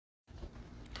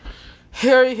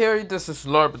Harry, this is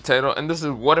Lord Potato, and this is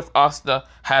What If Asta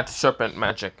Had Serpent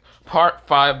Magic? Part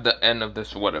 5, the end of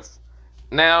this What If.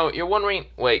 Now, you're wondering,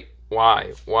 wait,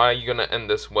 why? Why are you gonna end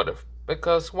this What If?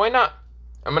 Because, why not?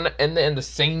 I'm gonna end it in the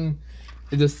same,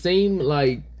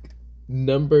 like,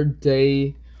 numbered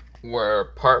day where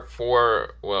part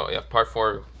 4, part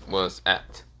 4 was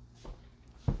at.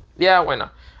 Yeah, why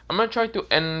not? I'm gonna try to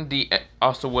end the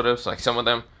Asta What Ifs, like some of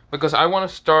them, because I want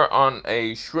to start on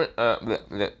a Shinra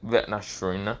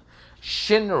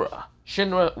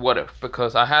What If,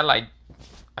 because I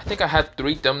think I had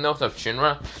 3 thumbnails of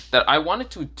Shinra that I wanted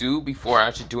to do before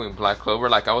actually doing Black Clover.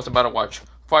 Like, I was about to watch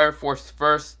Fire Force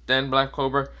first, then Black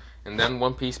Clover, and then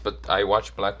One Piece, but I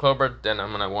watched Black Clover, then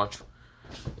I'm gonna watch,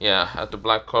 after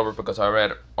Black Clover, because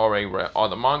I already read all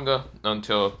the manga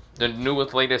until the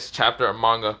newest latest chapter of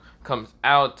manga comes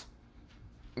out.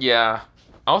 Yeah,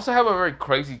 I also have a very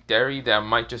crazy theory that I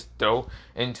might just throw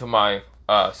into my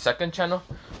second channel.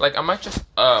 Like, I might just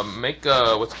make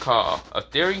a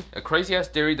theory, a crazy ass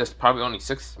theory that's probably only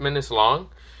 6 minutes long,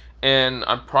 and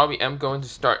I probably am going to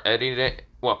start editing it.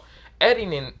 Well,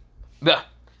 editing the.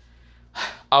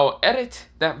 I'll edit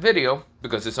that video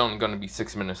because it's only going to be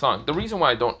 6 minutes long. The reason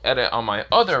why I don't edit on my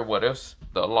other what ifs,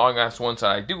 the long ass ones that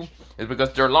I do, is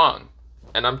because they're long,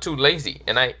 and I'm too lazy,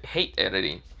 and I hate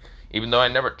editing. Even though I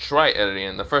never tried editing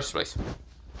in the first place.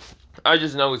 I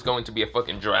just know it's going to be a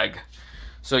fucking drag.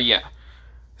 So yeah.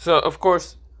 So of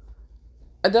course,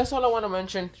 that's all I want to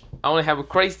mention. I only have a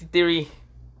crazy theory.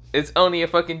 It's only a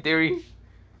fucking theory.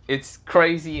 It's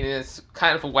crazy and it's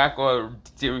kind of a wacko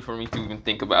theory for me to even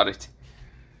think about it.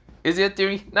 Is it a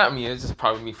theory? Not me. It's just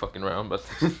probably me fucking around, but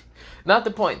not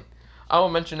the point. I will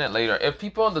mention that later. If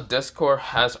people on the Discord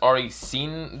has already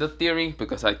seen the theory,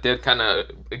 because I did kind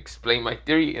of explain my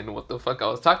theory and what the fuck I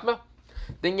was talking about,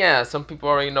 then yeah, some people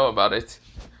already know about it.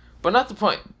 But not the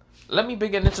point. Let me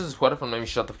begin into this what if and let me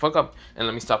shut the fuck up and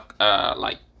let me stop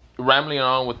like rambling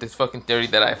on with this fucking theory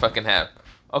that I fucking have.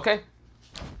 Okay?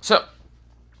 So,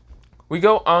 we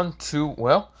go on to,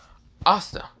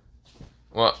 Asta.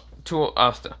 To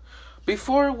Asta.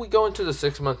 Before we go into the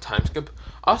 6-month time skip,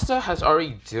 Asta has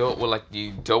already dealt with like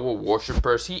the double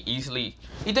worshippers. He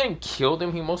didn't kill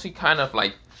them. He mostly kind of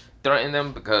like threatened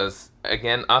them because,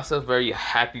 again, Asta's a very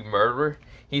happy murderer.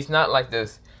 He's not like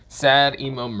this sad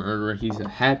emo murderer. He's a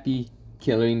happy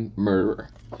killing murderer.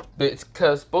 But it's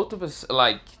because both of his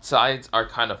like sides are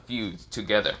kind of fused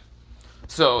together.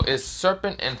 So his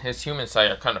serpent and his human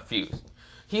side are kind of fused.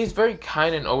 He's very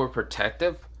kind and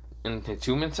overprotective in his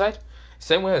human side.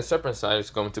 Same way his serpent side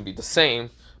is going to be the same,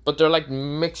 but they're like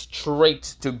mixed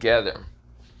traits together.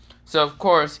 So of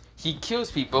course, he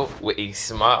kills people with a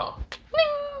smile.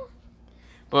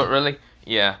 But really,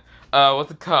 yeah. What's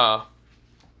the call?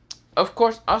 Of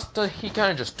course, Asta, he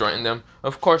kind of just threatened them.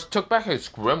 Of course, took back his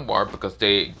grimoire because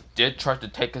they did try to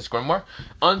take his grimoire.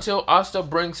 Until Asta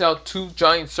brings out 2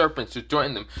 giant serpents to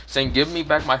threaten them, saying, "Give me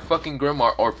back my fucking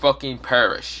grimoire or fucking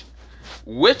perish."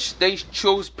 Which they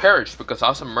chose perish because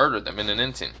Asta murdered them in an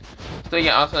instant. So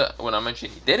yeah, Asta, when I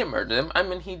mentioned he didn't murder them, I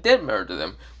mean he did murder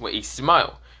them with a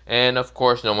smile. And of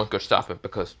course, no one could stop it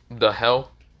because the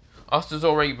hell, Asta's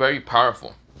already very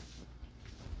powerful.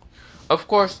 Of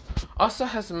course, Asta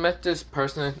has met this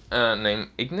person named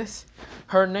Ignis.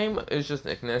 Her name is just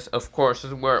Ignis. Of course,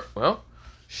 is where,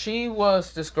 she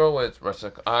was this girl with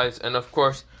rustic eyes, and of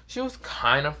course, she was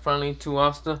kind of friendly to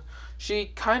Asta. She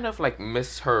kind of like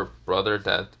missed her brother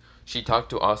that she talked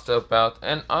to Asta about,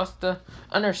 and Asta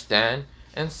understand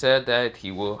and said that he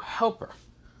will help her.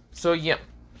 So yeah,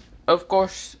 of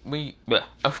course we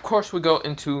go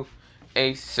into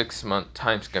a 6-month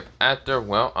time skip after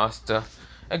Asta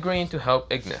agreeing to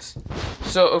help Ignis.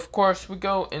 So of course we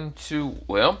go into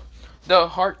the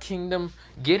Heart Kingdom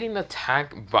getting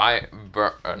attacked by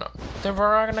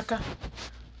Veronica.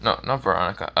 No, not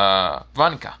Veronica.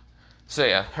 Vanica. So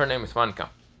yeah, her name is Vanica.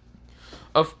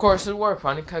 Of course, this is where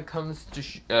Vanica comes to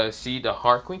see the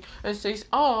Heart Queen and says,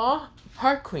 "Aw,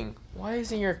 Heart Queen, why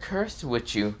isn't your curse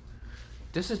with you?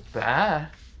 This is bad.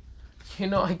 You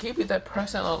know, I gave you that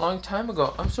present a long time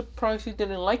ago. I'm surprised you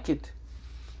didn't like it."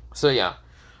 So yeah,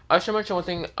 I should mention one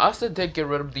thing. Asta did get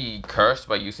rid of the curse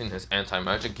by using his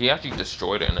anti-magic. He actually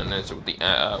destroyed it in an instant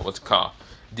with the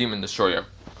Demon Destroyer.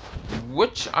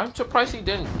 Which I'm surprised he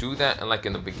didn't do that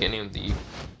in the beginning of the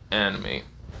anime.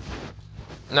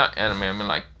 Not anime, I mean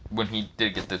like when he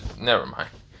did get the, never mind.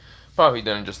 Probably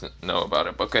didn't just know about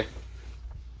it, but okay.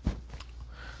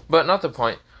 But not the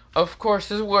point. Of course,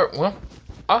 this is where,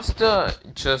 Asta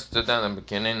just did that in the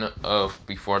beginning of,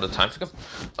 before the time skip.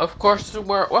 Of course, this is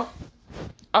where,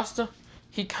 Asta,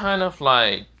 he kind of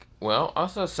like well,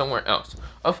 also somewhere else.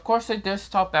 Of course, they did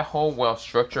stop that whole, well,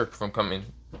 structure from coming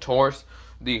towards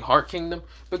the Heart Kingdom,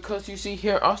 because you see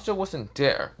here, Asta wasn't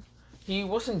there. He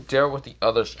wasn't there with the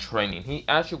others training. He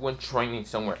actually went training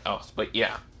somewhere else. But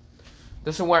yeah,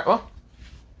 this is where, well,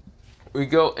 we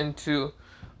go into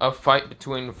a fight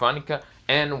between Vanica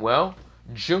and, well,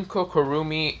 Junko,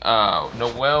 Kurumi,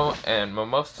 Noelle, and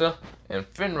Mimosa,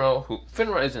 and Finro, who,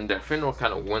 Finro isn't there. Finro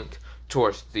kind of went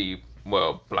towards the,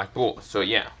 well, Black Bull. So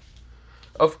yeah.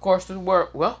 Of course, this is where,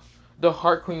 well, the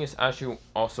Heart Queen is actually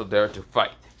also there to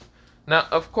fight. Now,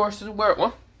 of course, this is where,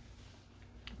 well,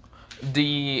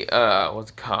 the,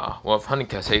 what's it called? Well,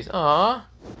 Vanica says, "Aw,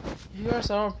 you are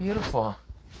so beautiful.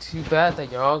 Too bad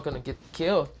that you're all gonna get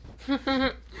killed."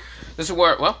 This is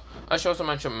where, well, I should also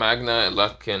mention Magna,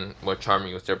 Luck, and what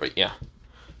Charming was there, but yeah.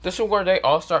 This is where they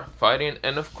all start fighting,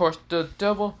 and of course, the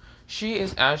devil, she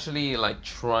is actually, like,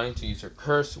 trying to use her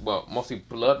curse, well, mostly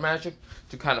blood magic,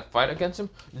 to kind of fight against him.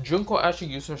 Junko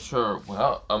actually uses her,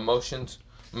 well, emotions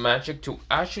magic to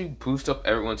actually boost up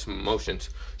everyone's emotions.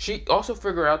 She also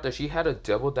figured out that she had a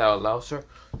devil that allows her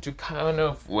to kind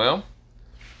of, well,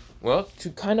 to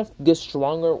kind of get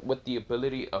stronger with the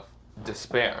ability of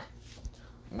despair.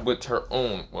 With her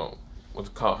own, well, what's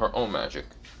it called, her own magic.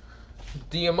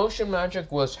 The emotion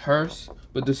magic was hers,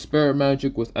 but the spirit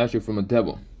magic was actually from a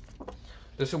devil.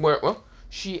 This is where, well,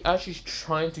 she actually is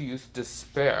trying to use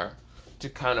despair to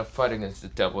kind of fight against the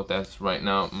devil that's right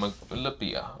now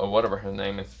Malipia, or whatever her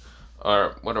name is,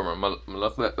 or whatever,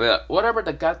 whatever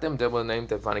the goddamn devil name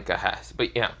that Vanica has.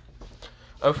 But yeah,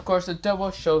 of course, the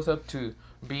devil shows up to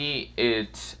be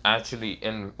it actually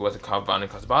in what's it called,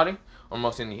 Vanica's body,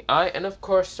 almost in the eye, and of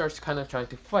course starts kind of trying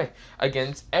to fight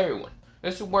against everyone.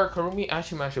 This is where Kurumi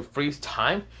actually managed to freeze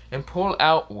time and pull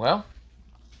out, well,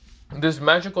 this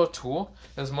magical tool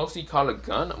is mostly called a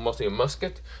gun, mostly a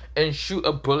musket, and shoot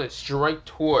a bullet straight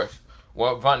towards,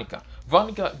 well, Vanica.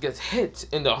 Vanica gets hit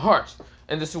in the heart,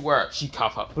 and this is where she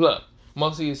coughs up blood.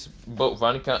 Mostly it's both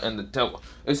Vanica and the devil.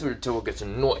 This is where the devil gets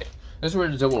annoyed. This is where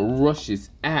the devil rushes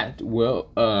at, well,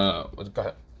 what's it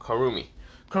called, Kurumi.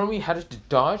 Kurumi had to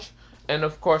dodge, and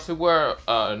of course, where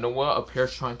Noelle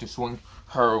appears trying to swing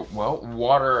her, well,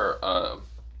 water,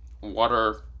 what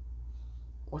are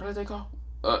they called?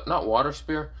 Not water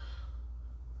spear.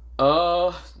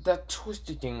 That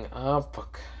twisty thing.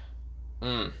 Fuck.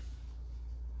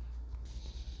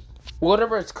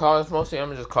 Whatever it's called, mostly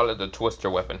I'm just call it the twister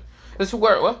weapon. This is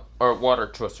where, well, or water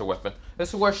twister weapon. This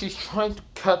is where she's trying to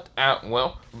cut out,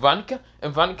 well, Vanica,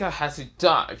 and Vanica has to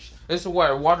dodge. This is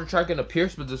where a water dragon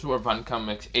appears, but this is where Vanica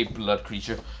makes a blood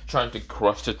creature trying to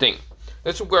crush the thing.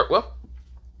 This is where, well,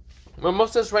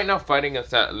 Mimosa's right now fighting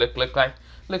against that look like,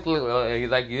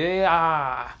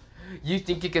 yeah, you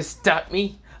think you can stop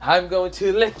me? I'm going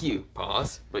to lick you.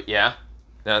 Pause. But yeah,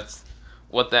 that's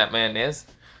what that man is.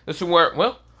 This is where,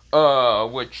 well,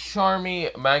 with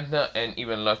Charmy, Magna, and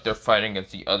even Luck, they're fighting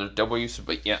against the other W's,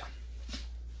 but yeah.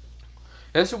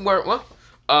 This is where, well,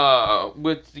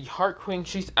 with the Heart Queen,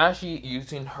 she's actually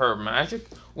using her magic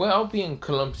without being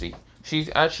clumsy. She's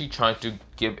actually trying to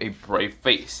give a brave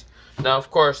face. Now,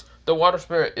 of course, the Water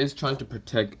Spirit is trying to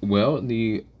protect, well,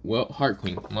 the, well, Heart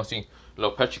Queen, mostly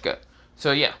Lopechica.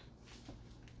 So, yeah.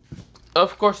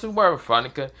 Of course, the where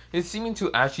Vanica is seeming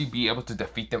to actually be able to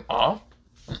defeat them all.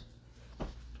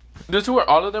 This is where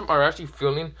all of them are actually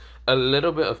feeling a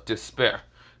little bit of despair.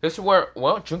 This is where,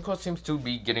 well, Junko seems to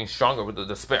be getting stronger with the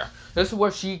despair. This is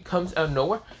where she comes out of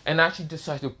nowhere and actually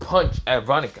decides to punch at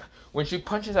Vanica. When she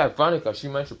punches at Vanica, she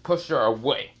managed to push her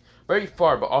away very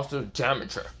far, but also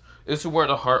damage her. This is where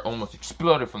the heart almost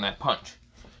exploded from that punch.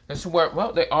 This is where,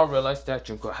 well, they all realize that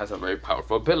Junko has a very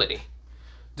powerful ability.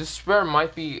 Despair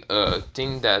might be a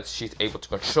thing that she's able to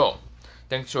control,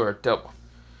 thanks to her double.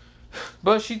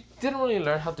 But she didn't really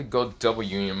learn how to go double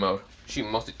union mode. She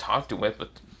mostly talked to it, but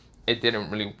it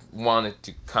didn't really want it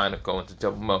to kind of go into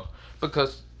double mode,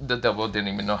 because the double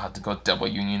didn't even know how to go double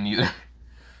union either.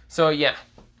 So yeah.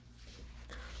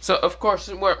 So of course,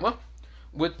 well,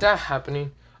 with that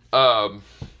happening, well,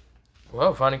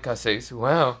 Vanica says,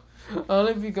 well, all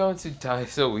of you going to die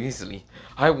so easily.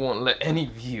 I won't let any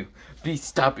of you be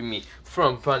stopping me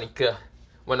from Vanica.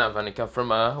 Well, not Vanica, from,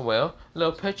 well,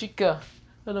 Lopechica.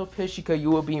 Lopechica, you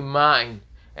will be mine.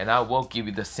 And I won't give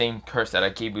you the same curse that I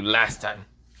gave you last time.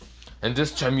 And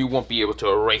this time you won't be able to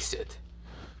erase it.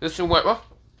 This is what, well,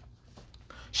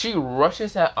 she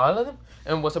rushes at all of them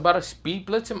and was about to speed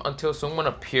blitz him until someone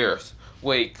appears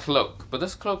with a cloak. But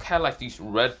this cloak had like these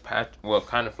red patch, well,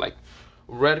 kind of like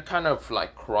red kind of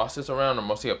like crosses around, or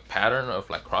mostly a pattern of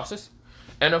like crosses.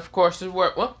 And of course, this is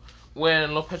where, well, when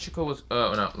Lopechica was,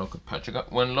 not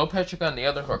Lopechica, when Lopechica and the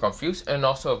others were confused, and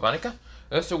also Vanica,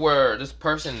 This is where this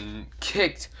person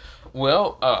kicked,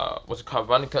 well, what's it called,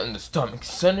 Veronica in the stomach,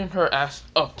 sending her ass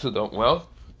up to the, well,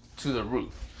 to the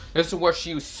roof. This is where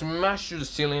she was smashed through the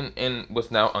ceiling and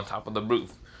was now on top of the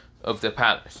roof of the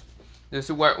palace. This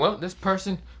is where, well, this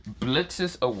person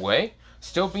blitzes away,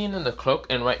 still being in the cloak,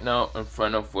 and right now in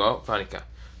front of, well, Veronica.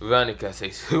 Veronica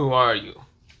says, "Who are you?"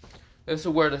 This is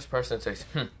where this person says,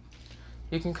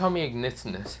 "You can call me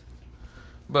Ignitinus,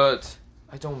 but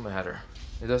I don't matter.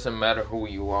 It doesn't matter who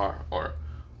you are or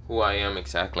who I am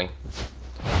exactly.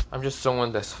 I'm just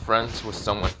someone that's friends with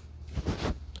someone."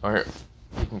 Or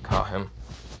you can call him.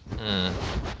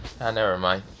 Never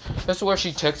mind. This is where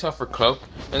she takes off her cloak,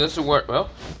 and this is where,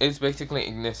 well, it's basically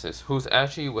Ignitus, who's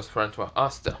actually was friends with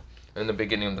Asta in the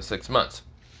beginning of the 6 months.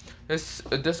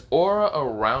 This aura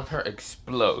around her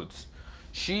explodes.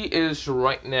 She is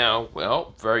right now,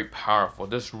 well, very powerful.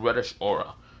 This reddish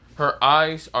aura. Her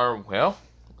eyes are, well,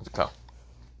 let's go.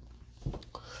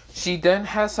 She then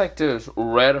has like this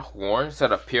red horns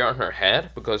that appear on her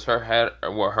head because her head,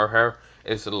 well, her hair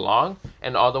is long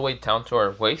and all the way down to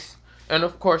her waist. And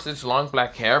of course, it's long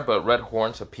black hair, but red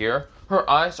horns appear. Her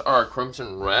eyes are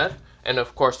crimson red, and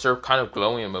of course, they're kind of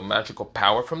glowing with magical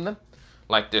power from them,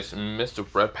 like this mist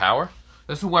of red power.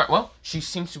 This is where, well, she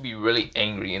seems to be really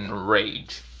angry and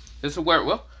rage. This is where,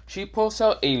 well, she pulls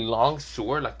out a long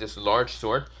sword, like this large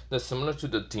sword, that's similar to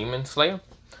the Demon Slayer.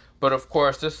 But of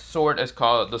course, this sword is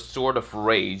called the Sword of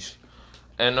Rage.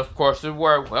 And of course, this is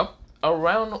where, well,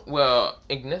 around, well,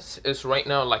 Ignis is right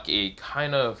now like a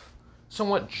kind of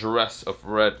somewhat dress of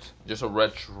red, just a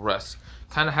red dress,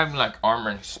 kind of having like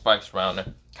armor and spikes around it,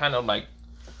 kind of like,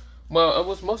 well, it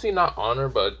was mostly not on her,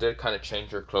 but it did kind of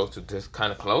change her clothes to this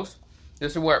kind of clothes.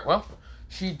 This is where, well,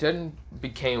 she then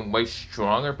became way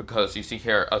stronger because you see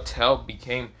here a tail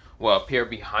became, well, appeared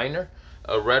behind her,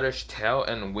 a reddish tail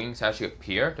and wings actually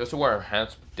appear. This is where her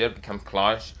hands did become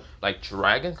claws, like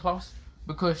dragon claws,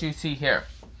 because you see here,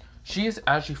 she is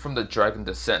actually from the dragon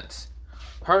descent.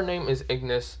 Her name is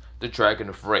Ignis, the Dragon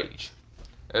of Rage.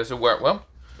 This is where, well,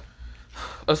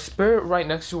 a spirit right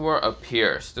next to her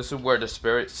appears. This is where the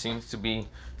spirit seems to be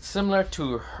similar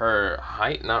to her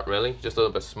height, not really, just a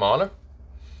little bit smaller.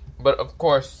 But of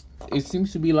course, it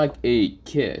seems to be like a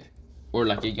kid, or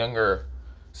like a younger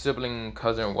sibling,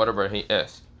 cousin, whatever he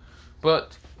is.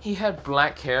 But he had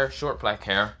black hair, short black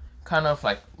hair, kind of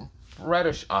like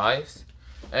reddish eyes.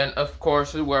 And of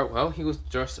course, where, well, he was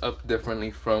dressed up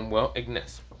differently from, well,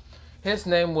 Ignis. His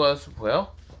name was,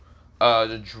 well,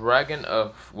 the Dragon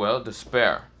of, well,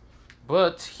 Despair.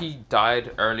 But he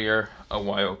died earlier a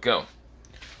while ago.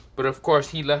 But of course,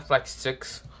 he left like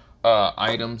 6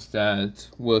 items that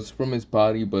was from his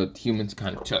body, but humans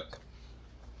kind of took.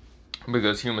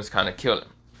 Because humans kind of killed him.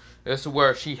 This is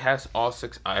where she has all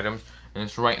 6 items and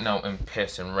is right now in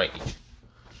piss and rage.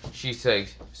 She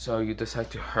says, "So you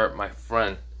decide to hurt my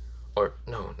friend." Or,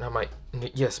 no, not my,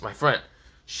 yes, my friend.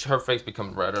 Her face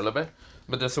becomes red a little bit.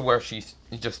 But this is where she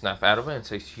just snaps out of it and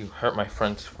says, "You hurt my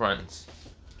friend's friends.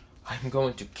 I'm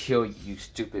going to kill you, you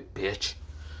stupid bitch."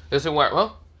 This is where,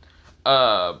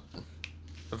 well,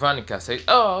 Veronica says,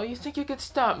 "Oh, you think you could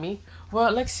stop me?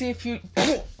 Well, let's see if you..."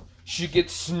 She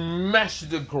gets smashed to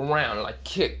the ground, like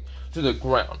kicked to the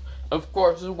ground. Of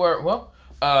course, this is where, well,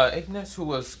 Ignis, who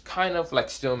was kind of like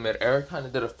still mid-air, kind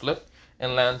of did a flip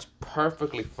and lands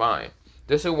perfectly fine.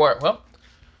 This is where, well,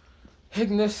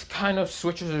 Ignis kind of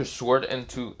switches her sword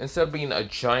into, instead of being a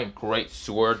giant great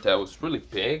sword that was really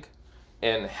big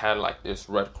and had like this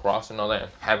red cross and all that,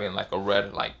 and having like a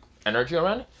red like energy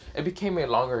around it, it became a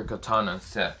longer katana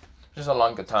instead. Just a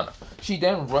long katana. She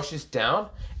then rushes down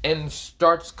and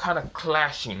starts kind of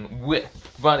clashing with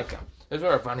Veronica. This is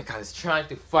where Veronica is trying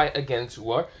to fight against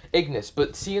war Ignis,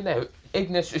 but seeing that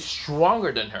Ignis is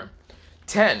stronger than her,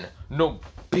 10, no,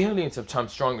 billions of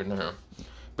times stronger than her,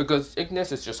 because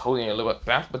Ignis is just holding a little bit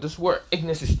back. But this is where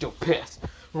Ignis is still pissed,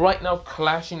 right now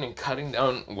clashing and cutting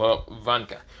down, well,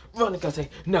 Veronica. Veronica saying,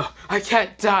 "No, I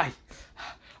can't die.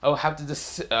 I'll have to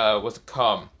just, what's it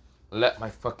called? Let my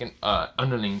fucking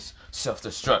underlings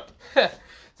self-destruct."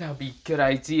 That would be a good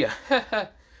idea.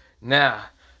 Now,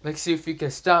 let's see if you can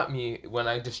stop me when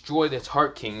I destroy this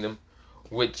Heart Kingdom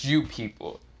with you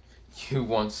people. You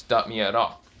won't stop me at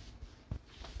all.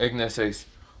 Ignis says,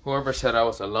 "Whoever said I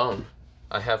was alone,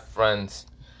 I have friends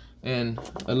and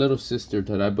a little sister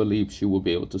that I believe she will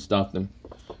be able to stop them."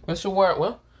 And so where,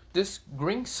 well, this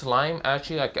green slime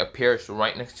actually like appears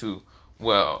right next to,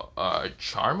 well,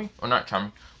 Charmy, or not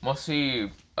Charmy,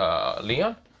 mostly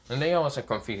Leon. And Leon was like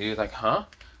confused. He was like, "Huh?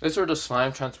 This is the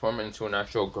slime transformed into an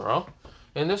actual girl,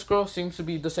 and this girl seems to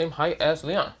be the same height as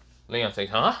Leon." Leon says,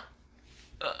 "Huh?"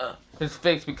 his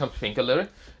face becomes pink a little.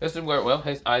 This is where, well,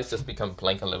 his eyes just become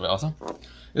blank a little bit also.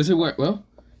 This is where, well,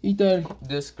 he thought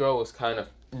this girl was kind of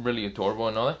really adorable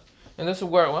and all that. And this is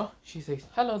where, well, she says,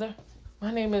 hello there.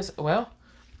 My name is, well,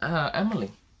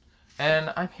 Emily.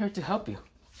 And I'm here to help you.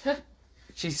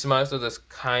 She smiles with this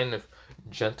kind of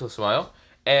gentle smile.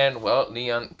 And, well,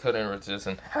 Leon couldn't resist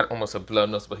and had almost a blood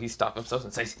nose, but he stopped himself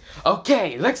and says,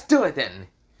 okay, let's do it then.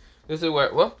 This is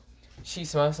where, well, she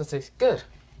smiles and says, good.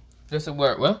 This is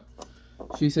where, well,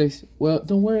 she says, well,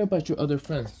 don't worry about your other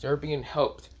friends. They're being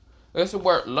helped. This is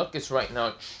where Luck is right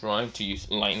now trying to use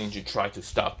lightning to try to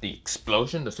stop the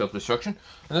explosion, the self-destruction.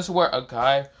 And this is where a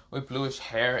guy with bluish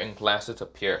hair and glasses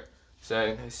appear,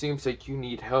 saying, it seems like you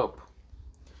need help.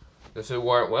 This is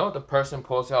where, well, the person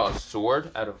pulls out a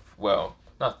sword out of, well,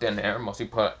 not thin air, mostly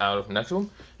put out of next to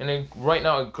him. And then right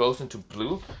now it glows into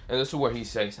blue. And this is where he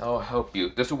says, I'll help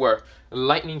you. This is where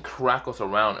lightning crackles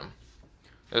around him.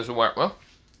 This is where, well,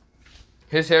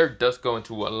 his hair does go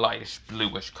into a lightish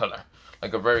bluish color.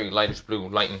 Like a very lightish blue,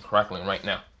 lightning crackling right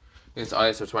now. His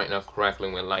eyes are right now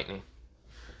crackling with lightning.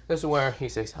 This is where he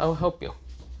says, I'll help you.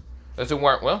 This is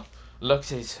where, well, Luck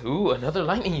says, ooh, another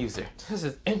lightning user. This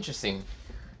is interesting.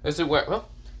 This is where, well,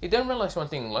 he didn't realize one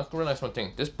thing. Luck realized one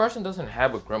thing. This person doesn't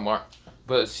have a grimoire,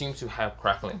 but it seems to have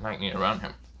crackling lightning around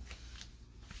him.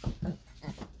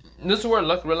 This is where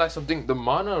Luck realized something. The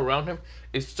mana around him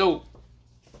is so,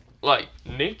 like,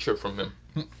 nature from him.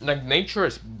 Like, nature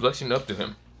is blushing up to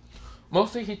him.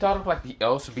 Mostly he thought of like the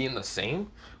elves being the same,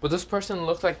 but this person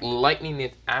looks like lightning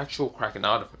is actual cracking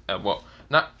out of him. Well,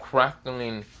 not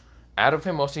crackling out of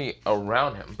him, mostly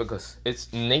around him, because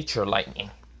it's nature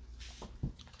lightning.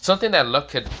 Something that Luck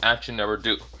could actually never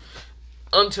do.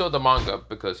 Until the manga,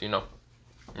 because, you know,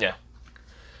 yeah.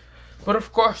 But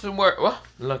of course, the word, well,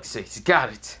 Luck says,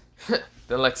 got it.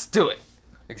 Then let's do it.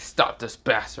 Let's stop this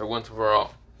bastard once and for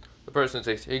all. The person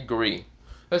says, agree.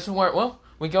 This is where, well,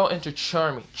 we go into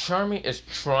Charmy. Charmy is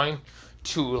trying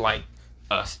to, like,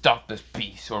 stop this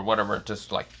beast or whatever,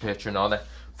 just like pitch and all that,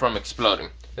 from exploding.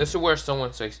 This is where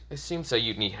someone says, it seems that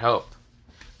you need help.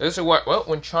 This is where, well,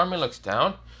 when Charmy looks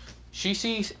down, she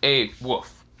sees a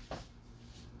wolf.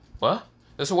 What?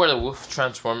 This is where the wolf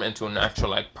transforms into an actual,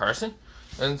 like, person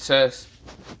and says,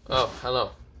 oh,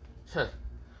 hello.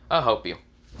 I'll help you.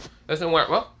 This is where,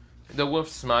 well, the wolf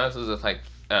smiles with this, like,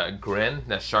 grin,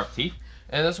 that sharp teeth.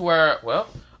 And that's where, well,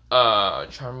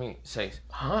 Charmy says,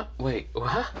 huh? Wait,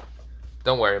 what?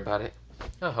 Don't worry about it.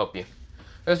 I'll help you.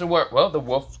 This is where, well, the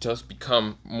wolf does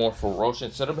become more ferocious.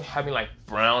 Instead of having, like,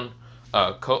 brown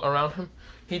coat around him,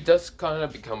 he does kind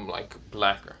of become, like,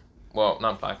 blacker. Well,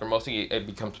 not blacker. Mostly it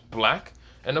becomes black.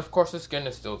 And, of course, his skin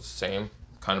is still the same,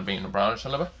 kind of being a brownish a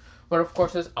little bit. But, of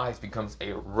course, his eyes becomes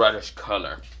a reddish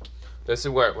color. This is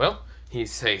where, well, he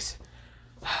says,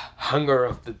 hunger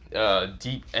of the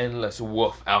deep, endless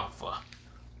wolf alpha.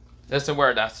 This is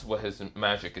where that's what his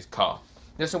magic is called.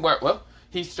 This is where, well,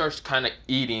 he starts kind of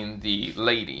eating the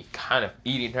lady, kind of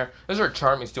eating her. This is where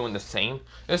Charmy's doing the same.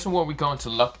 This is where we go into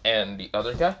Luck and the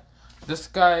other guy. This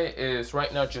guy is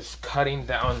right now just cutting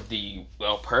down the,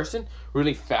 well, person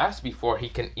really fast before he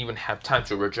can even have time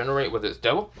to regenerate with his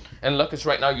devil. And Luck is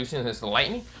right now using his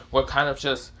lightning. We're kind of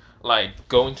just, like,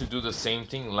 going to do the same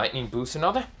thing, lightning boost and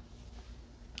all that.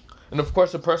 And of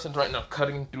course, the person's right now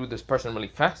cutting through this person really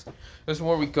fast. This is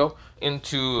where we go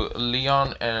into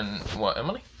Leon and, well,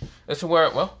 Emily. This is where,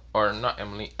 well, or not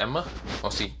Emily, Emma. Oh,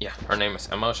 see, yeah, her name is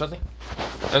Emma or something.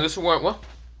 And this is where, well,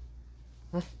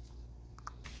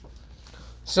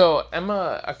 so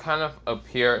Emma kind of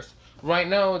appears. Right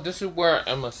now, this is where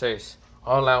Emma says,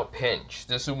 all out pinch.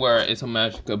 This is where it's a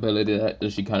magic ability that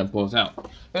she kind of pulls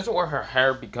out. This is where her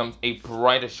hair becomes a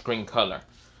brightish green color.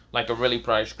 Like a really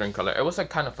bright green color. It was like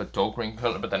kind of a dull green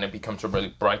color, but then it becomes a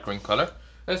really bright green color.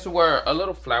 This is where a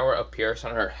little flower appears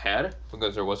on her head,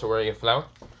 because there was already a flower,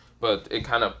 but it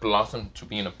kind of blossomed to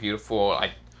being a beautiful,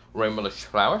 like, rainbowish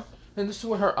flower. And this is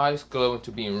where her eyes glow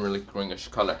into being really greenish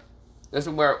color. This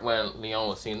is where, when Leon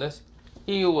was seeing this,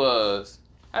 he was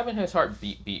having his heart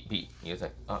beat. He was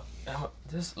like,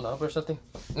 this love or something?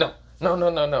 No.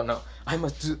 I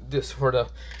must do this for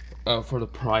the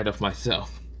pride of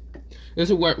myself. This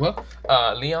is where, well,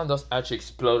 Leon does actually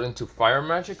explode into fire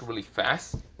magic really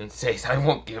fast and says, I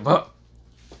won't give up.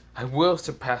 I will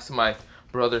surpass my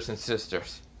brothers and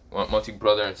sisters. Well, mostly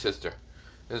brother and sister.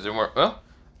 This is where, well,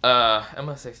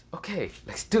 Emma says, okay,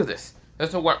 let's do this. This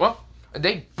is where, well,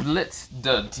 they blitz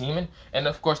the demon, and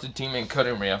of course the demon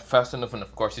couldn't react fast enough, and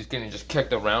of course he's getting just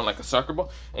kicked around like a soccer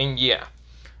ball. And yeah,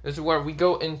 this is where we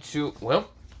go into, well,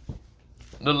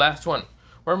 the last one,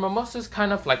 where Mimosa's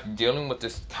kind of like dealing with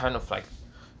this kind of like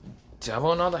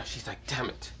devil and all that. She's like, damn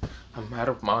it, I'm out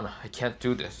of mana. I can't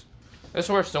do this. This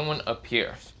is where someone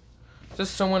appears. This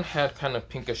someone had kind of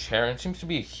pinkish hair and seems to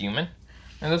be a human.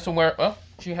 And this is where, well,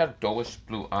 she had dullish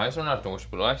blue eyes, or not dullish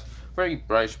blue eyes, very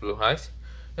bright blue eyes.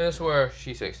 And this is where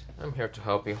she says, I'm here to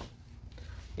help you.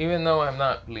 Even though I'm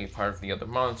not really part of the other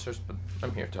monsters, but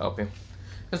I'm here to help you.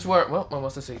 This is where, well, I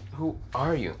must say, who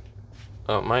are you?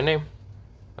 My name?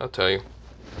 I'll tell you.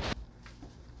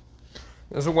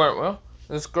 This is where, well,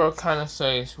 this girl kind of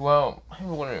says, well, I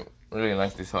wouldn't really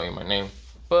like to tell you my name,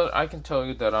 but I can tell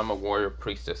you that I'm a warrior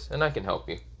priestess, and I can help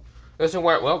you. This is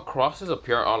where, well, crosses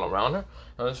appear all around her,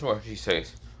 and this is where she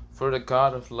says, for the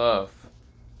god of love,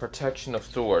 protection of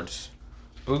swords,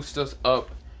 boost us up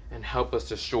and help us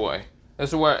destroy.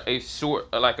 This is where a sword,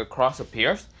 like a cross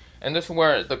appears, and this is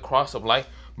where the cross of light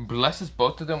blesses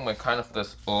both of them with kind of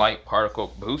this light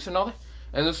particle boost and all that.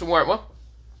 And this is where, well,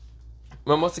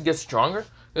 once it gets stronger,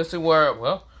 this is where,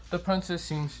 well, the princess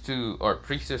seems to, or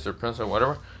priestess or prince or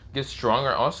whatever, gets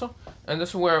stronger also. And this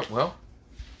is where, well,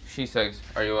 she says,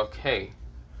 are you okay?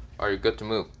 Are you good to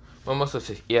move? Mimosa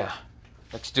says, yeah,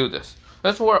 let's do this.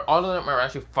 That's where all of them are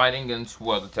actually fighting against,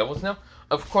 well, the devils now.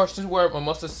 Of course, this is where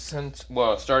Mimosa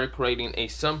started creating a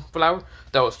sunflower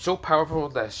that was so powerful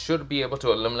that should be able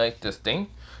to eliminate this thing.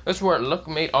 This is where Luck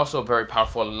made also a very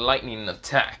powerful lightning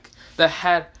attack that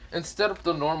had, instead of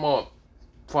the normal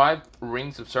 5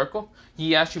 rings of circle,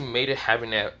 he actually made it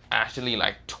having actually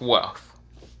like 12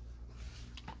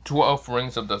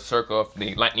 rings of the circle of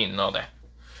the lightning and all that.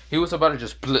 He was about to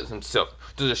just blitz himself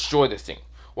to destroy this thing,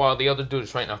 while the other dude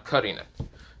is right now cutting it.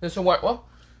 This is what, well,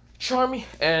 Charmy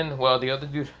and, well, the other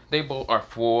dude, they both are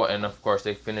full, and of course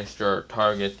they finished their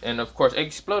target, and of course it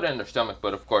exploded in their stomach,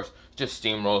 but of course just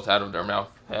steam rolls out of their mouth.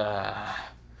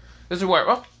 This is where,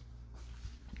 well,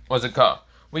 what's it called?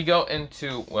 We go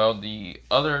into, well, the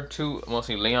other two,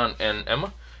 mostly Leon and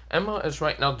Emma. Emma is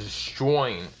right now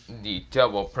destroying the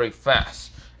devil pretty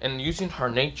fast and using her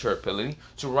nature ability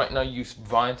to right now use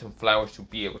vines and flowers to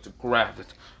be able to grab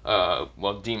it,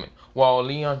 well, demon. While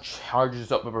Leon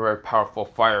charges up with a very powerful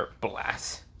fire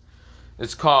blast.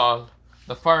 It's called,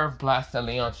 the fire blast that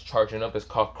Leon's charging up is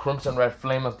called Crimson Red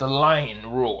Flame of the Lion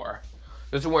Roar.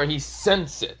 This is where he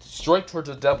sends it straight towards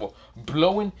the devil,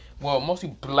 blowing, well, mostly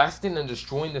blasting and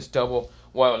destroying this devil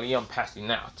while Leon passing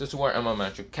out. This is where Emma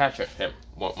managed to capture him,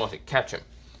 well, mostly catch him,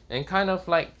 and kind of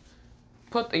like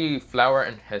put the flower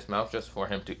in his mouth just for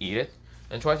him to eat it,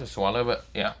 and try to swallow it,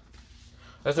 yeah.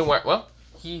 This is where, well,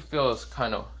 he feels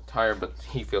kind of tired, but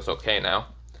he feels okay now.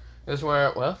 This is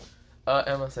where, well,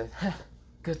 Emma says,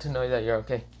 good to know that you're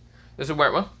okay. This is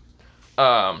where,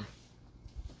 well,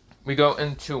 we go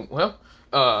into, well,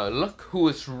 look who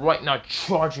is right now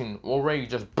charging, already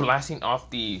just blasting off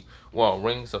the, well,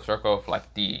 rings of circle of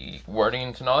like the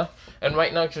wordings and all that, and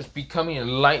right now just becoming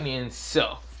lightning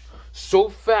itself so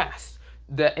fast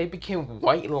that it became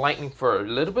white lightning for a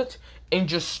little bit and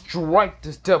just strike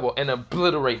this devil and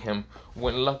obliterate him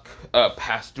when Luck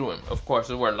passed through him. Of course,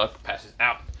 this is where Luck passes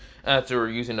out after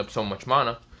using up so much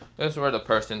mana. This is where the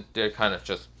person did kind of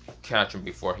just catch him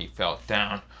before he fell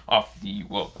down off the,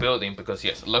 well, building, because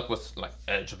yes, Luck was like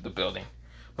edge of the building.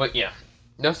 But yeah,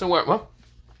 that's the where, well,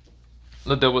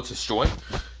 the devil destroyed.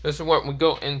 This is where we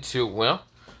go into, well,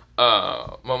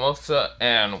 Mimosa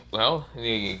and, well,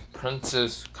 the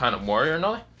princess kind of warrior and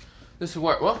all that. This is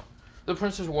where, well, the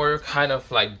princess warrior kind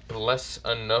of like bless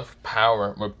enough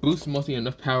power, or boost mostly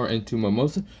enough power into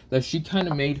Mimosa that she kind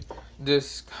of made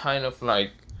this kind of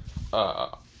like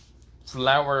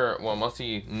flower, well,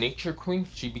 mostly nature queen.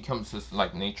 She becomes this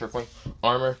like nature queen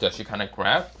armor that she kind of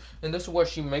grabbed, and this is where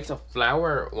she makes a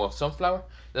flower, well, sunflower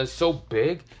that's so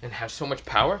big and has so much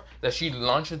power that she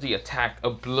launches the attack,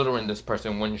 obliterating this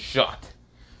person one shot.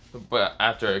 But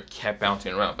after it kept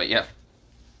bouncing around, but yeah,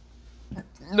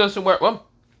 this is where, well,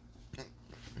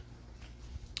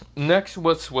 next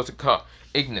what's it called?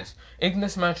 Ignis.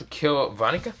 Ignis managed to kill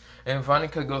Vanica, and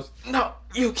Vanica goes, no,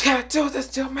 you can't do this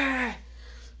to me.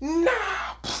 No!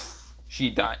 She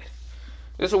died.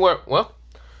 This is where, well,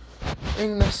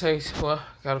 Ignis says, well,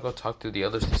 gotta go talk to the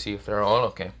others to see if they're all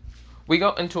okay. We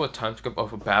go into a time skip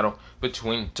of a battle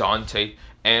between Dante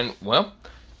and, well,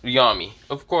 Yami.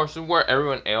 Of course, where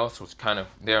everyone else was kind of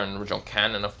there in the original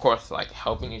canon, of course, like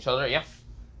helping each other, yeah.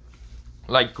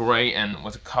 Like Gray and,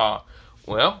 what's it called?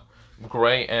 Well,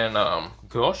 Gray and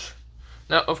Gosh.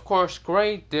 Now, of course,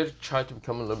 Gray did try to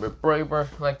become a little bit braver,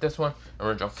 like this one,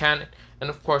 original canon, and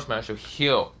of course managed to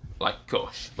heal like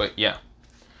Gosh. But yeah,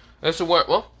 this is where,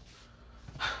 well,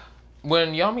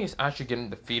 when Yami is actually getting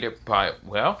defeated by,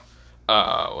 well,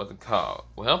 what's it called?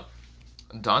 Well,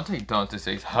 Dante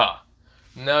says, ha,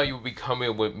 now you'll be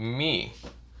coming with me,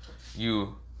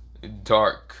 you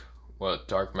dark well,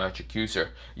 dark magic user.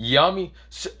 Yami,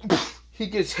 he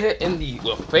gets hit in the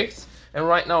face, and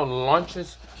right now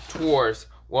launches towards,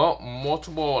 well,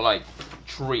 multiple like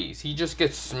trees. He just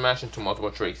gets smashed into multiple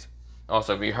trees.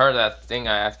 Also, if you heard that thing,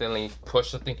 I accidentally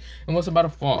pushed something and was about to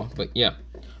fall. But yeah,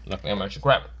 luckily I managed to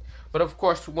grab it. But of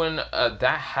course, when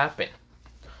that happened,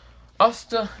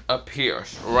 Asta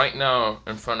appears right now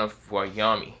in front of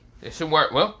Yami. They said,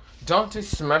 well, Dante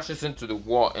smashes into the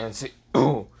wall and says,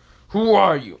 "Oh, who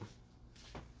are you?"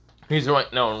 He's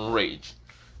right now enraged.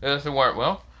 This is where,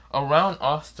 well, around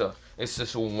Asta is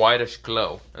this whitish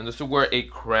glow, and this is where a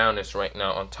crown is right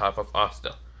now on top of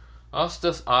Asta.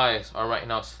 Asta's eyes are right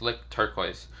now slick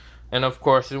turquoise, and of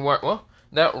course, where, well,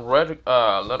 that red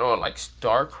little like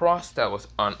star cross that was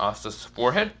on Asta's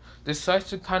forehead decides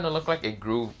to kind of look like it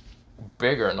grew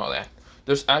bigger and all that.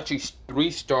 There's actually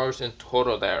 3 stars in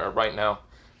total there right now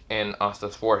in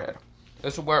Asta's forehead.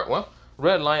 This is where, well,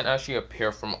 red line actually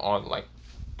appear from all like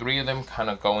 3 of them kind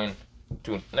of going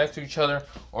to next to each other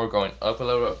or going up a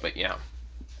little bit, but yeah.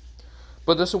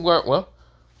 But this is where, well,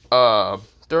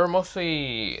 they're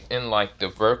mostly in like the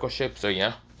vertical shape, so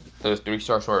yeah, those 3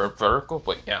 stars were vertical,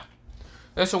 but yeah.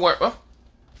 This is where, well,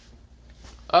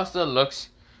 Asta looks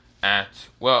at,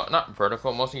 well, not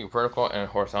vertical, mostly vertical and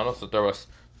horizontal, so there was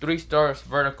 3 stars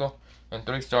vertical and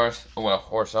 3 stars, well,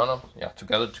 horizontal, yeah,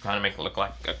 together to kind of make it look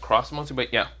like a cross mostly,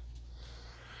 but yeah.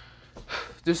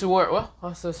 This is where, well,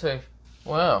 Asta say,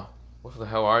 wow, what the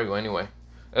hell are you anyway?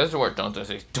 This is where Dante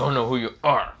says, don't know who you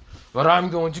are, but I'm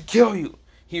going to kill you.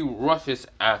 He rushes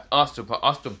at Asta, but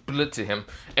Asta blitzes him,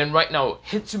 and right now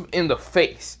hits him in the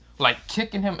face, like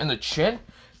kicking him in the chin,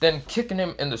 then kicking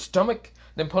him in the stomach,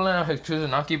 then pulling out his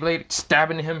Kusanagi blade,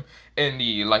 stabbing him in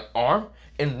the like arm,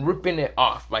 and ripping it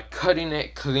off by cutting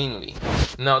it cleanly.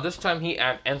 Now this time he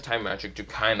adds anti-magic to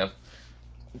kind of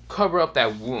cover up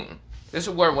that wound. This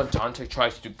is where when Dante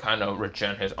tries to kind of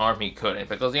regen his arm, he couldn't,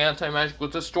 because the anti-magic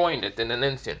was destroying it in an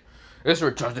instant. This is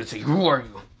where Dante says, who are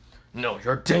you? No,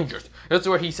 you're dangerous. This is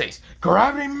where he says,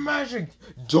 gravity magic,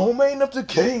 domain of the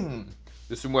king.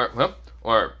 This is where, well,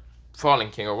 or fallen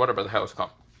king, or whatever the hell it's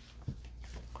called.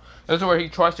 This is where he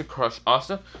tries to crush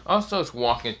Asta. Asta is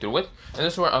walking through it, and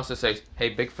this is where Asta says, hey,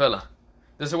 big fella.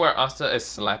 This is where Asta is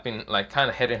slapping, like kind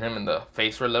of hitting him in the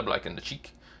face for a little, like in the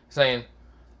cheek, saying,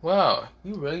 wow,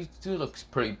 you really do look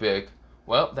pretty big.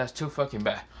 Well, that's too fucking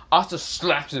bad. Asta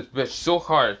slaps this bitch so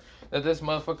hard that this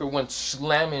motherfucker went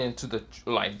slamming into the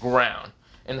like ground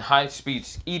in high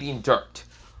speeds, eating dirt.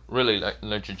 Really, like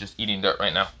literally just eating dirt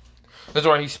right now. That's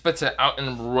why he spits it out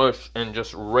and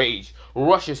just rage,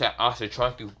 rushes at Asta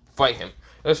trying to fight him.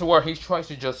 This is where he tries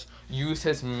to just use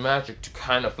his magic to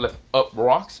kind of lift up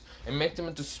rocks and make them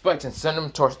into spikes and send them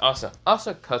towards Asta.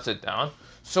 Asta cuts it down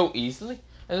so easily,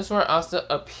 and this is where Asta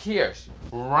appears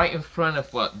right in front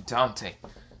of Dante,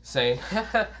 saying,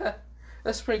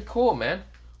 that's pretty cool, man.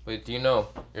 But you know,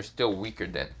 you're still weaker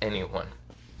than anyone.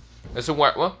 This is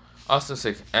where, well, Asta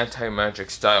says anti-magic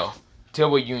style.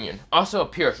 Double Union also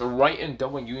appears right in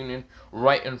Double Union,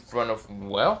 right in front of,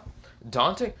 well,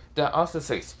 Dante, that Asta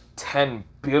says 10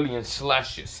 billion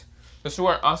slashes. This is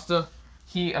where Asta,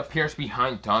 he appears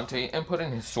behind Dante and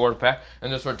putting his sword back,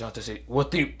 and this is where Dante says,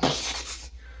 what the...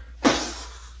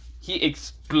 He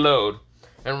explode,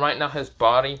 and right now his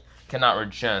body cannot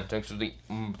regen thanks to the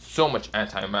so much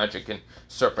anti-magic and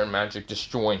serpent magic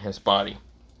destroying his body.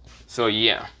 So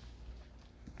yeah.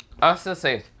 Asta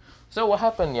says, so what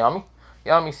happened, Yami?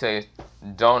 Yami says,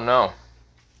 don't know.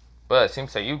 But it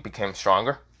seems that you became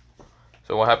stronger.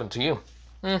 So what happened to you?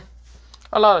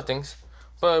 A lot of things.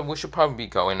 But we should probably be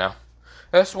going now.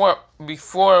 That's what,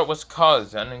 before it was called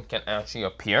Zenin can actually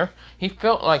appear, he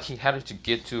felt like he had to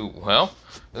get to, well,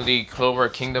 the Clover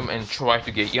Kingdom and try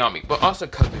to get Yami. But also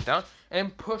cuts it down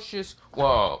and pushes,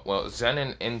 well,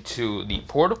 Zenin into the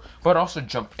portal, but also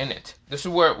jump in it. This is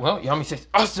where, well, Yami says,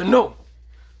 Asta, no!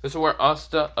 This is where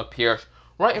Asta appears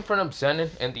right in front of Zenin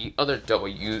and the other double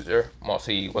user,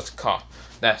 mostly what's called,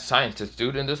 that scientist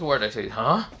dude. And this is where they say,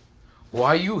 huh? Why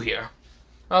are you here?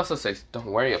 Asta says, don't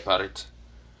worry about it.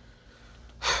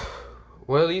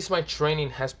 Well, at least my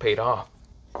training has paid off.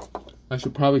 I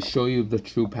should probably show you the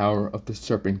true power of the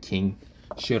Serpent King,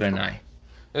 shouldn't I?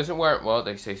 This is where, well,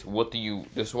 they say, what do you...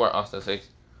 This is where Asta says,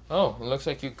 oh, it looks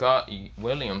like you got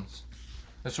Williams.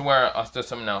 This is where Asta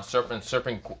somehow,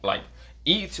 Serpent, like,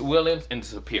 eats Williams and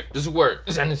disappears. This is where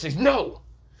Zenin says, no!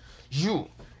 You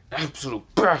absolute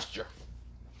bastard!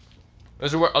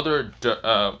 This is where other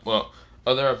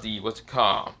of the, what's it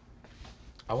called?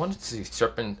 I wanted to say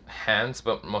Serpent Hands,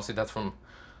 but mostly that's from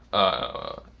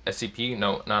SCP.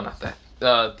 No, not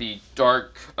that. The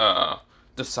Dark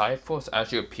Disciples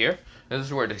actually appear. And this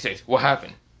is where they say, what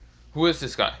happened? Who is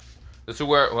this guy? This is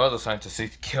where, well, the scientist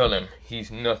says, kill him.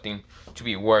 He's nothing to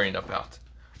be worrying about.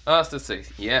 Asta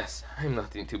says, yes, I'm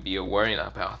nothing to be worrying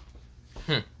about.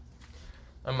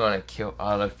 I'm gonna kill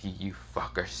all of you, you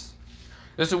fuckers.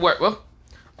 This is where, well,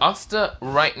 Asta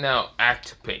right now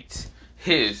activates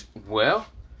his, well,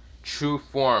 true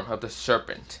form of the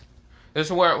serpent. This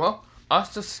is where, well,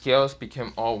 Asta's scales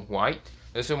became all white.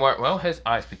 This is where, well, his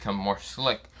eyes become more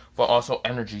slick, but also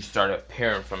energy started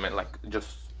appearing from it, like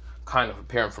just kind of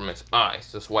appearing from his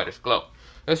eyes, this whitish glow.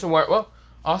 This is where, well,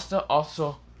 Asta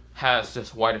also has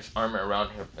this whitish armor around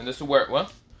him, and this is where, well,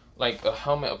 like a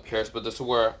helmet appears, but this is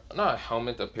where, not a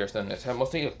helmet appears on his head,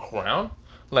 mostly a crown,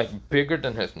 like bigger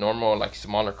than his normal, like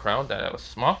smaller crown that was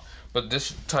small, but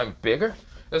this time bigger.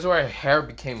 This is where his hair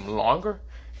became longer,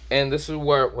 and this is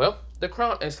where, well, the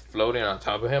crown is floating on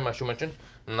top of him, as you mentioned,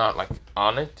 not like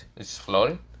on it, it's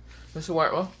floating. This is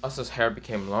where, well, Asta's hair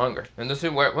became longer, and this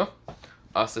is where, well,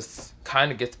 Asta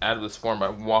kind of gets out of this form by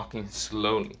walking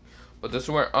slowly. But this is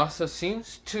where Asta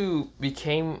seems to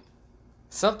became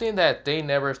something that they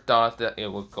never thought that it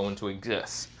was going to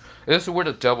exist. This is where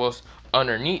the devils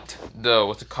underneath the,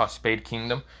 what's it called, Spade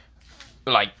Kingdom,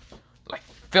 like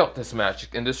felt this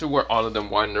magic, and this is where all of them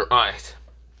widened their eyes.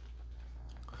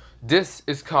 This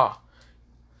is called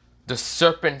the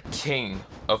Serpent King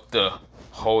of the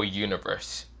whole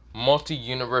universe.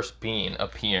 Multi-universe being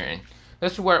appearing.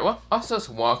 This is where, well, Asta's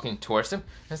walking towards him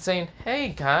and saying, hey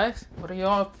guys, what are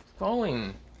y'all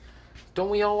going? Don't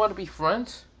we all want to be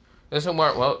friends? This is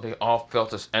where, well, they all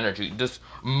felt this energy, this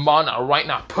mana right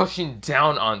now pushing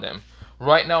down on them.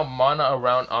 Right now, mana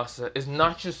around Asta is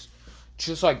not just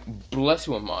like blessed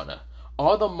with mana.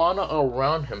 All the mana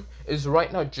around him is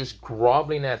right now just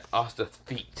groveling at Asta's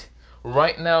feet.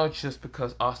 Right now, it's just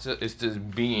because Asta is this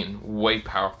being way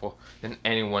powerful than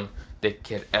anyone they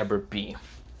could ever be.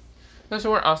 This is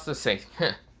where Asta says,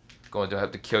 going to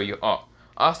have to kill you all.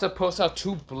 Asta pulls out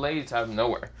two blades out of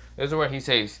nowhere. This is where he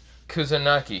says,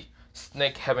 Kusanagi,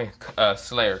 Snake Heaven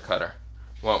Slayer Cutter.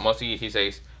 Well, mostly he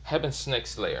says, Heaven Snake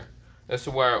Slayer. This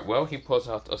is where, well, he pulls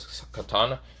out a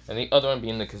katana, and the other one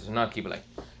being the Kusanagi blade.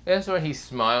 This is where he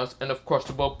smiles, and of course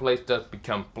the both blades does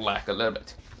become black a little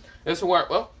bit. This is where,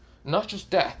 well, not just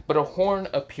that, but a horn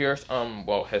appears on,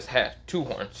 well, his head. Two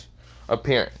horns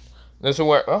appearing. This is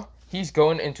where, well, he's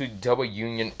going into double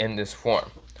union in this form.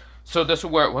 So this is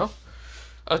where, well,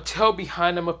 a tail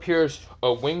behind him appears,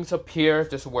 wings appear.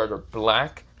 This is where they're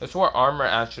black. This is where armor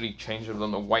actually changes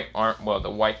from the white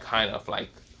the white kind of like,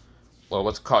 well,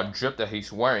 what's called drip that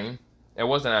he's wearing. It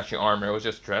wasn't actually armor, it was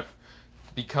just drip.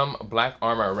 Become black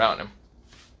armor around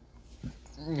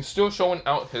him. Still showing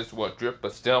out his, what, drip,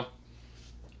 but still.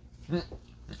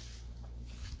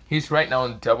 He's right now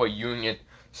in double union.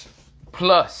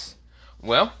 Plus,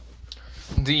 well,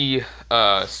 the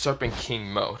Serpent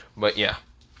King mode. But yeah,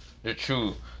 the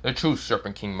true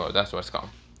Serpent King mode. That's what it's called.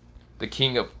 The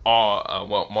king of all,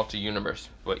 well, multi-universe.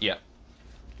 But yeah.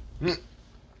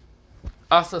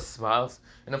 Asta smiles,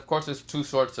 and of course his two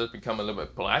swords does become a little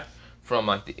bit black from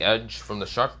like the edge, from the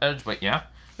sharp edge. But yeah,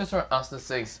 that's where Asta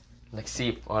says, let's see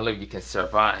if all of you can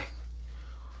survive.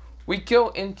 We go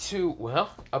into, well,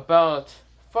 about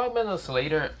 5 minutes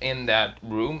later in that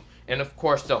room, and of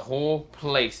course the whole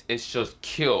place is just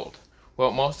killed.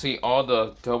 Well, mostly all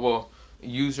the double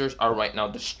users are right now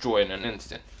destroyed in an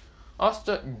instant.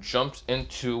 Asta jumps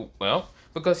into, well,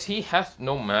 because he has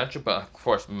no magic, but of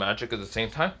course magic at the same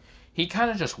time, he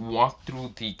kind of just walked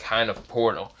through the kind of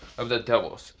portal of the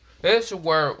devils. This is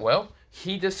where, well,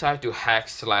 he decided to hack,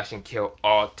 slash, and kill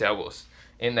all devils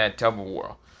in that devil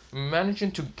world,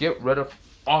 managing to get rid of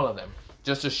all of them,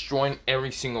 just destroying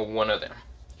every single one of them.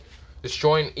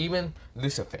 Destroying even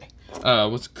Lucifer,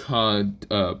 what's called,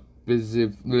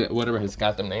 whatever his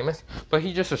goddamn name is, but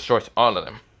he just destroys all of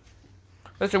them.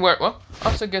 This is where, well,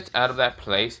 Asta gets out of that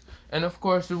place, and of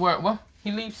course, this is where, well,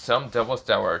 he leaves some devils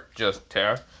that were just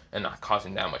terror and not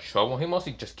causing that much trouble. He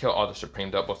mostly just killed all the supreme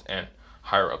devils and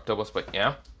higher up devils, but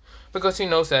yeah, because he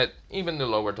knows that even the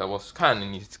lower devils kind of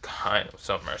needs kind of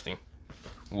some mercy.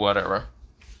 Whatever.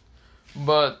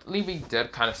 But leaving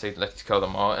dead kind of says, let's kill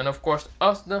them all. And of course,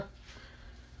 Asta,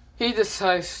 he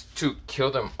decides to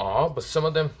kill them all, but some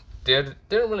of them didn't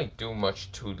really do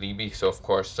much to Libby, so of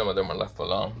course some of them were left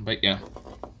alone. But yeah.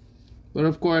 But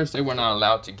of course, they were not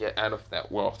allowed to get out of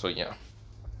that world, so yeah.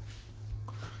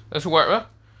 That's where, well,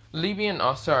 Libby and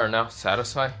Asta are now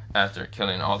satisfied after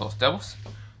killing all those devils.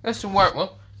 That's where,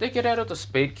 well, they get out of the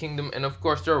Spade Kingdom, and of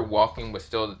course they're walking, but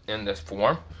still in this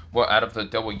form. Well, out of the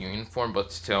double union form,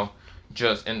 but still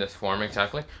just in this form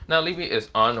exactly. Now Libby is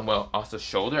on, well, Asta's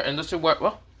shoulder, and this is where,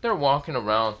 well, they're walking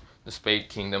around the Spade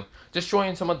Kingdom,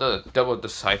 destroying some of the devil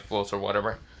disciples or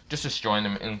whatever, just destroying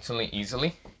them instantly,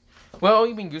 easily. Well,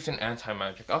 even using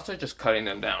anti-magic, also just cutting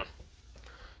them down.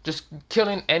 Just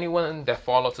killing anyone that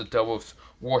follows the devil's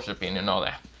worshipping and all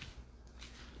that.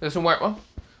 This is where, well,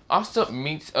 Asta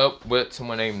meets up with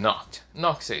someone named Noct.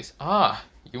 Noct says, "Ah,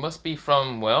 you must be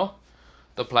from, well,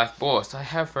 the Black Boys. I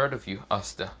have heard of you,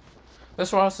 Asta." This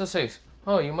is where Asta says,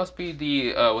 "Oh, you must be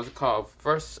the, what's it called,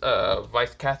 first,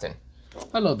 vice captain."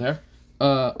 "Hello there.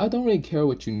 I don't really care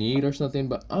what you need or something,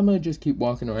 but I'm gonna just keep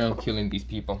walking around killing these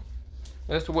people."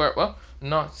 This is where, well,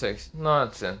 Noct says,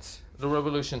 "Nonsense. The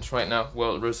revolutions right now,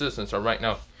 well, resistance are right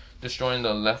now destroying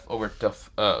the leftover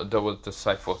double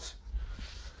disciples.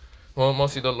 Well,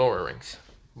 mostly the lower ranks.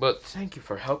 But thank you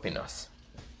for helping us."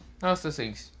 Asta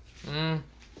says,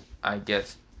 "I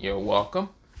guess you're welcome.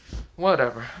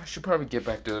 Whatever, I should probably get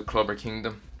back to the Clover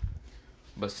Kingdom.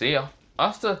 But see ya."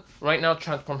 Asta right now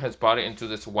transforms his body into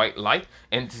this white light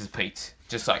and dissipates,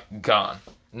 just like gone.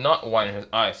 Not white in his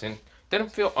eyes, and didn't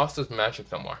feel Asta's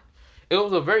magic no more. It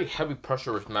was a very heavy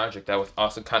pressure with magic that was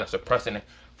also kind of suppressing it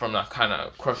from not kind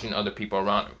of crushing other people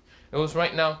around him. It was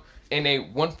right now in a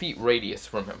 1 feet radius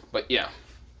from him, but yeah.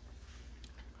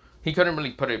 He couldn't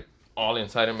really put it all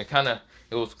inside him.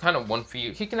 It was kind of 1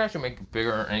 feet. He can actually make it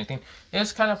bigger or anything.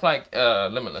 It's kind of like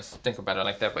limitless. Think about it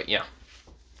like that, but yeah.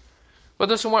 But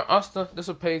this is where Asta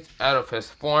dissipates out of his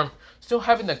form, still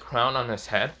having the crown on his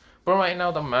head. But right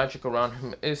now the magic around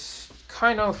him is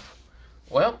kind of,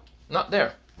 well, not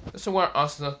there. This is where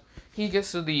Asta, he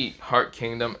gets to the Heart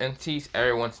Kingdom and sees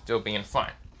everyone still being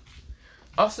fine.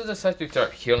 Asta decides to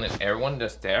start healing everyone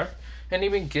that's there and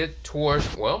even get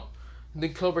towards, well, the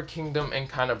Clover Kingdom and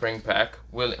kind of bring back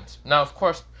Williams. Now, of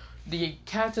course, the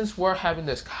captains were having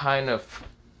this kind of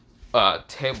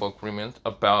table agreement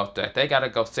about that. They gotta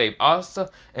go save Asta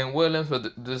and Williams,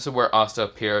 but this is where Asta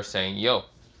appears saying, "Yo."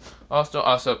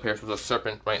 Asta appears with a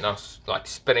serpent right now, like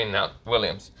spitting out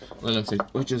Williams. Williams says,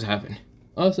 "What just happened?"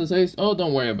 Asta says, "Oh,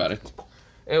 don't worry about it.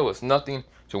 It was nothing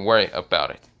to worry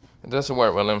about it." And this is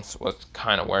where Williams was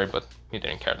kind of worried, but he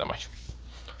didn't care that much.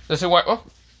 This is where, well,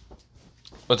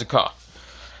 what's it called?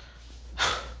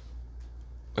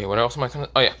 Wait, what else am I gonna?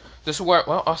 Oh yeah, this is where,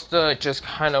 well, Asta just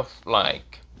kind of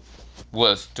like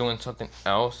was doing something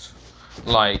else,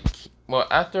 like, well,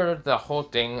 after the whole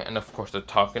thing and of course the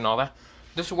talk and all that.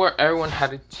 This is where everyone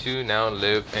had to now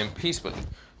live in peacefully.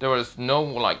 There was no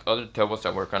like other devils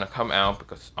that were gonna come out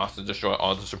because Asta destroyed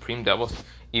all the supreme devils,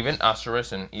 even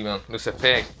Asterisk and even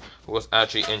Lucifer, who was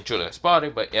actually in Julia's body.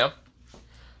 But yeah,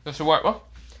 this is where, well,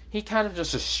 he kind of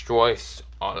just destroys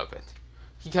all of it.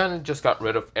 He kind of just got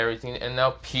rid of everything, and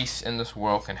now peace in this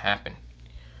world can happen.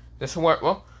 This is where,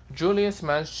 well, Julius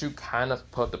managed to kind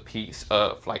of put the peace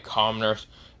of like commoners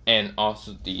and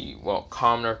also the, well,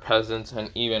 commoner peasants and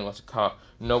even what's it called,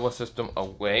 noble system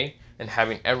away, and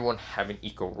having everyone having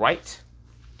equal rights.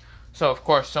 So of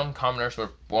course some commoners were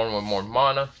born with more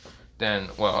mana than,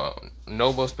 well,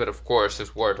 nobles, but of course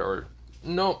this word or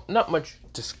no, not much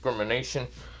discrimination.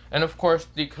 And of course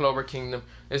the Clover Kingdom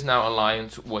is now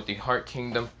alliance with the Heart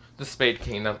Kingdom, the Spade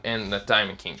Kingdom, and the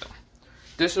Diamond Kingdom.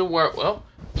 This is where, well,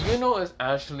 you know, is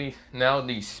actually now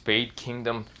the Spade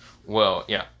Kingdom, well,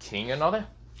 yeah, king and all that.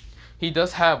 He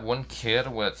does have one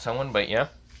kid with someone, but yeah.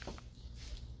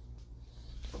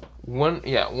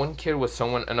 One kid with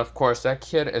someone, and of course that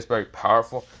kid is very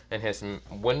powerful and has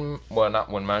not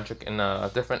one magic, and a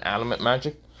different element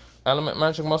magic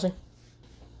mostly.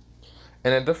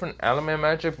 And a different element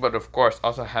magic, but of course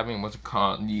also having what's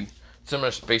called the similar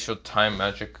spatial time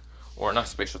magic, or not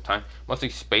spatial time, mostly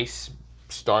space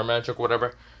star magic,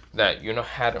 whatever, that you know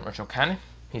had in original canon.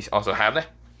 He's also had that.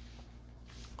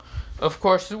 Of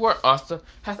course, this is where Asta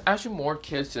has actually more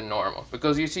kids than normal,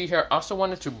 because you see here, Asta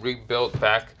wanted to rebuild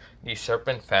back the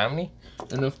Serpent family,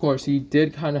 and of course he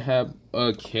did kind of have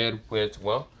a kid with,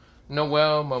 well,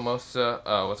 Noel, Mimosa,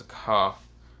 what's it called,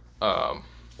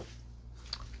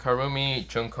 Karumi,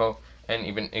 Junko, and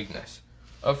even Ignis.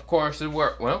 Of course, this is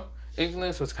where, well,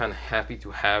 Ignis was kind of happy to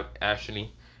have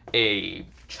actually a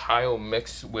child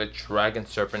mixed with dragon,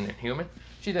 serpent, and human.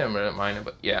 She didn't really mind it,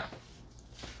 but yeah.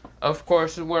 Of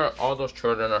course, where all those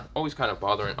children are always kind of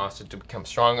bothering Asta to become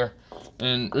stronger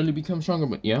and really become stronger,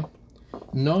 but yeah.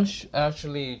 Nosh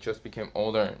actually just became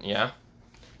older, and yeah.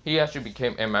 He actually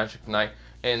became a magic knight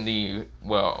in the,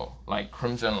 well, like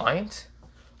Crimson Alliance.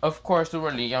 Of course,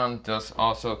 where Leon does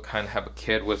also kind of have a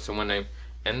kid with someone named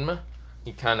Enma.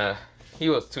 He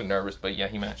was too nervous, but yeah,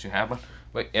 he managed to have one,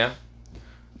 but yeah.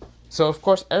 So of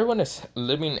course, everyone is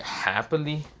living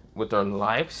happily with their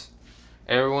lives.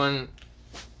 Everyone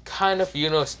kind of, you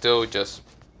know, still just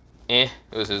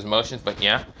with his emotions, but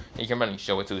yeah, he can really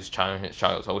show it to his child, and his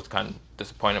child is always kind of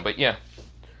disappointed, but yeah.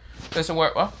 This is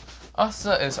where, well,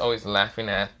 Asta is always laughing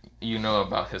at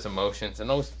about his emotions and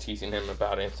always teasing him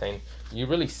about it and saying, you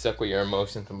really suck with your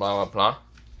emotions and blah blah blah.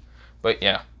 But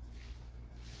yeah.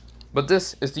 But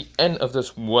this is the end of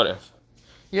this what if.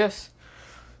 Yes,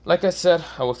 like I said,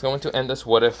 I was going to end this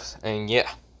what if, and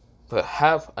yeah. But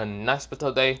have a nice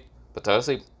potato day. Potato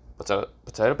sleep. Potato,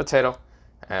 potato, potato,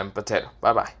 and potato.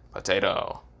 Bye bye.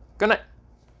 Potato. Good night.